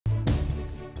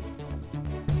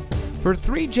For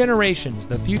 3 generations,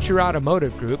 the Future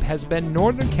Automotive Group has been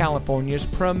Northern California's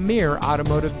premier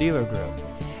automotive dealer group.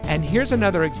 And here's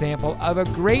another example of a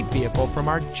great vehicle from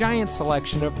our giant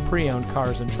selection of pre-owned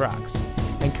cars and trucks.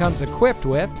 And comes equipped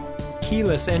with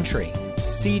keyless entry,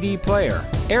 CD player,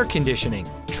 air conditioning,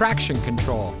 traction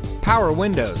control, power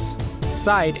windows,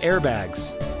 side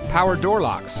airbags, power door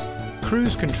locks,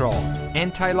 cruise control,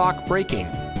 anti-lock braking,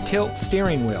 tilt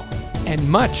steering wheel, and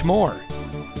much more.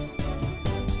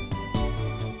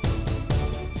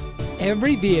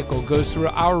 Every vehicle goes through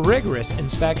our rigorous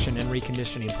inspection and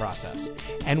reconditioning process.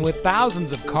 And with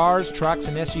thousands of cars, trucks,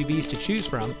 and SUVs to choose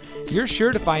from, you're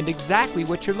sure to find exactly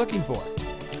what you're looking for.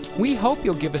 We hope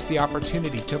you'll give us the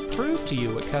opportunity to prove to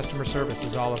you what customer service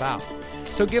is all about.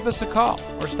 So give us a call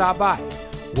or stop by.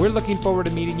 We're looking forward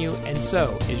to meeting you, and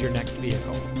so is your next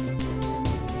vehicle.